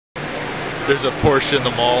There's a Porsche in the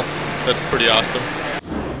mall. That's pretty awesome.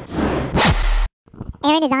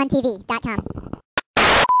 AaronIsOnTV.com.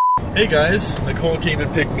 Hey guys, Nicole came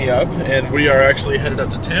and picked me up, and we are actually headed up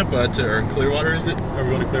to Tampa, or Clearwater, is it? Are we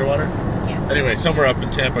going to Clearwater? Yeah. Anyway, somewhere up in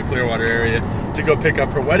Tampa, Clearwater area, to go pick up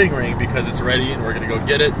her wedding ring because it's ready and we're going to go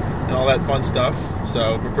get it and all that fun stuff.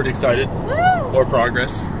 So we're pretty excited. Woo! More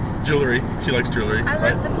progress. Jewelry. She likes jewelry. I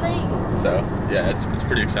right? love the bling. So, yeah, it's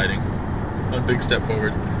pretty exciting. One big step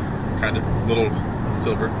forward. Kind of little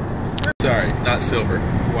silver. Sorry, not silver.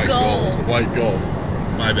 White gold. White gold.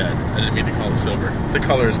 My bad. I didn't mean to call it silver. The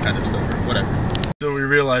color is kind of silver. Whatever. So we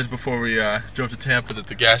realized before we drove to Tampa that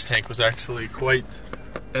the gas tank was actually quite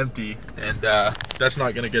empty, and that's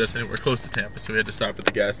not going to get us anywhere close to Tampa, so we had to stop at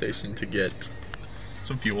the gas station to get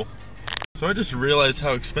some fuel. So I just realized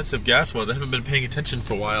how expensive gas was. I haven't been paying attention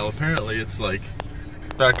for a while. Apparently it's like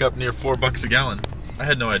back up near $4 a gallon. I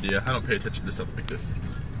had no idea. I don't pay attention to stuff like this.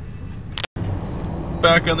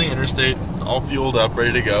 Back on the interstate, all fueled up,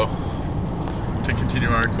 ready to go to continue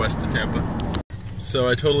our quest to Tampa. So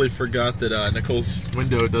I totally forgot that Nicole's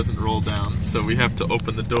window doesn't roll down, so we have to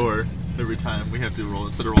open the door every time we have to roll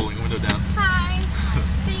instead of rolling the window down. Hi.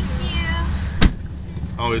 Thank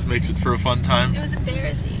you. Always makes it for a fun time. It was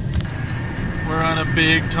embarrassing. We're on a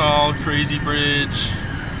big, tall, crazy bridge.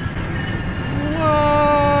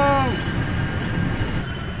 Whoa!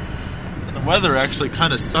 And the weather actually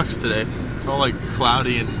kind of sucks today. It's all like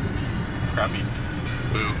cloudy and crappy.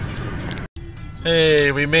 Boo.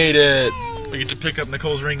 Hey, we made it! We get to pick up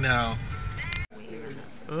Nicole's ring now.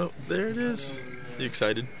 Oh, there it is. You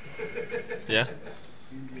excited? Yeah?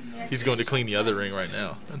 He's going to clean the other ring right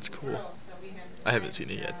now. That's cool. I haven't seen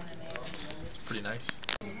it yet. It's pretty nice.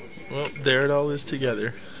 Well, there it all is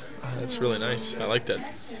together. Oh, that's really nice. I like that.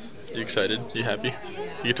 You excited? You happy?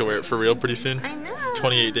 You get to wear it for real pretty soon? I know.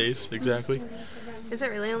 28 days, exactly. Is it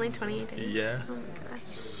really only 28 days? Yeah. Oh my gosh.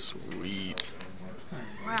 Sweet.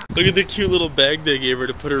 Wow. Look at the cute little bag they gave her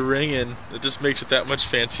to put her ring in. It just makes it that much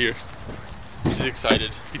fancier. She's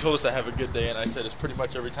excited. He told us to have a good day, and I said it's pretty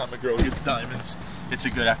much every time a girl gets diamonds, it's a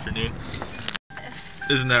good afternoon.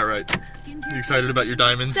 Isn't that right? You excited about your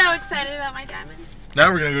diamonds? So excited about my diamonds.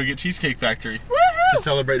 Now we're going to go get Cheesecake Factory Woohoo! to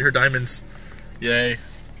celebrate her diamonds. Yay.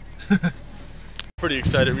 Pretty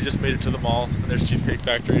excited. We just made it to the mall, and there's Cheesecake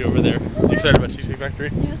Factory over there. You excited about Cheesecake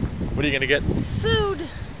Factory? Yes. What are you going to get? Food.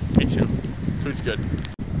 Me too. Food's good.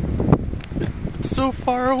 It's so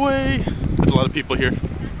far away. There's a lot of people here.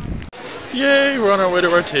 Yay, we're on our way to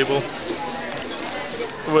our table.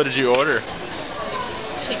 What did you order?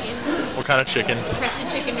 Chicken. What kind of chicken? Crested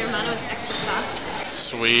chicken Romano with extra sauce.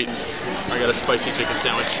 Sweet. I got a spicy chicken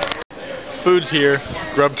sandwich. Food's here.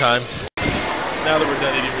 Grub time. Now that we're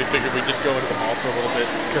done eating, we figured we'd just go into the mall for a little bit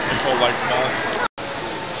because Nicole likes malls.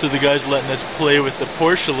 So the guy's letting us play with the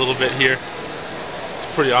Porsche a little bit here. It's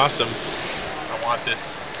pretty awesome. I want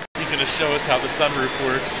this. He's going to show us how the sunroof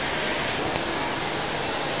works.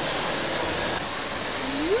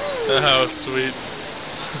 Oh, sweet.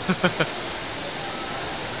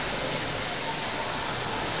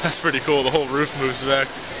 That's pretty cool. The whole roof moves back.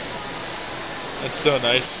 That's so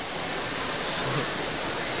nice.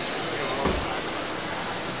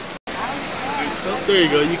 Oh, there you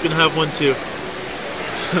go. You can have one too.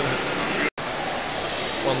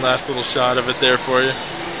 One last little shot of it there for you.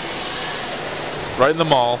 Right in the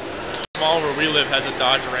mall. The mall where we live has a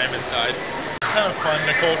Dodge Ram inside. It's kind of fun.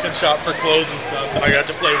 Nicole can shop for clothes and stuff, and I got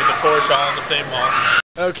to play with the Porsche all in the same mall.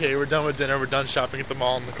 Okay, we're done with dinner. We're done shopping at the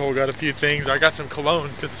mall. Nicole got a few things. I got some cologne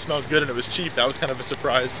because it smells good and it was cheap. That was kind of a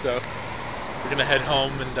surprise. So we're going to head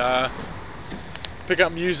home and pick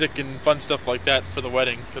up music and fun stuff like that for the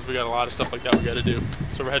wedding because we got a lot of stuff like that we got to do.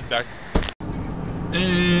 So we're heading back.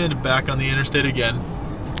 And back on the interstate again.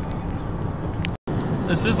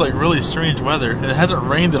 This is like really strange weather. It hasn't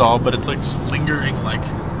rained at all, but it's like just lingering like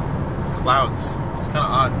clouds. It's kind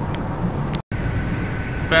of odd.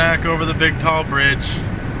 Back over the big tall bridge.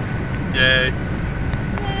 Yay.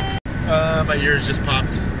 My ears just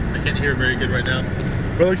popped. I can't hear very good right now.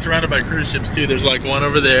 We're like surrounded by cruise ships too. There's like one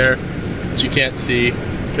over there that you can't see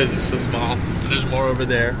because it's so small. And there's more over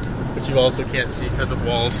there, but you also can't see because of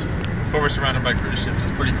walls. But we're surrounded by cruise ships.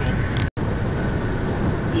 It's pretty cool.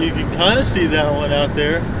 You can kind of see that one out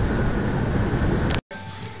there.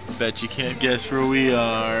 Bet you can't guess where we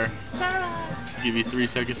are. I'll give you 3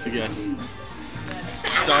 seconds to guess.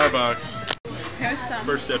 Starbucks.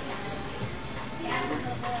 First sip.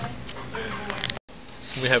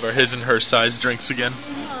 We have our his and her size drinks again.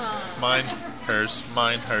 Mine, hers,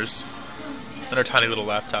 mine, hers. And our tiny little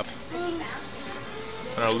laptop.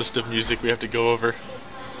 And our list of music we have to go over.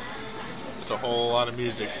 It's a whole lot of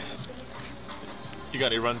music. You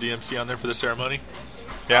got any Run DMC on there for the ceremony?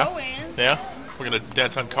 Yeah? Always. Yeah? We're going to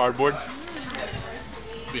dance on cardboard?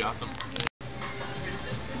 Be awesome.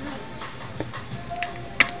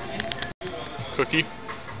 Cookie?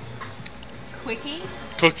 Quickie?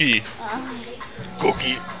 Cookie.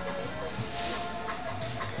 Cookie.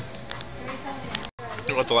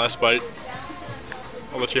 You want the last bite?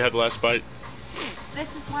 I'll let you have the last bite.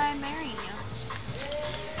 This is why I'm marrying you.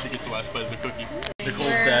 She gets the last bite of the cookie.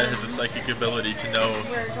 Nicole's dad has a psychic ability to know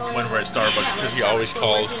when we're at Starbucks because he always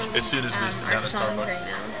calls as soon as we sit down at Starbucks.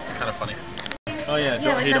 It's kind of funny. Oh yeah,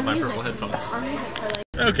 don't hate on my purple headphones.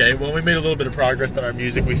 Okay, well we made a little bit of progress on our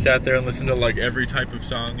music. We sat there and listened to like every type of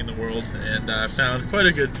song in the world and found quite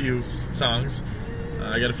a good few songs.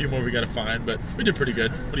 I got a few more we got to find, but we did pretty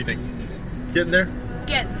good. What do you think? Getting there?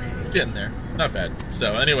 Getting there. Not bad.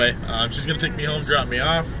 So anyway, she's going to take me home, drop me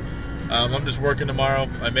off. I'm just working tomorrow.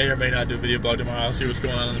 I may or may not do a video blog tomorrow. I'll see what's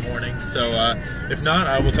going on in the morning. So if not,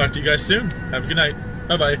 I will talk to you guys soon. Have a good night.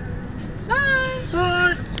 Bye-bye. Bye. Bye.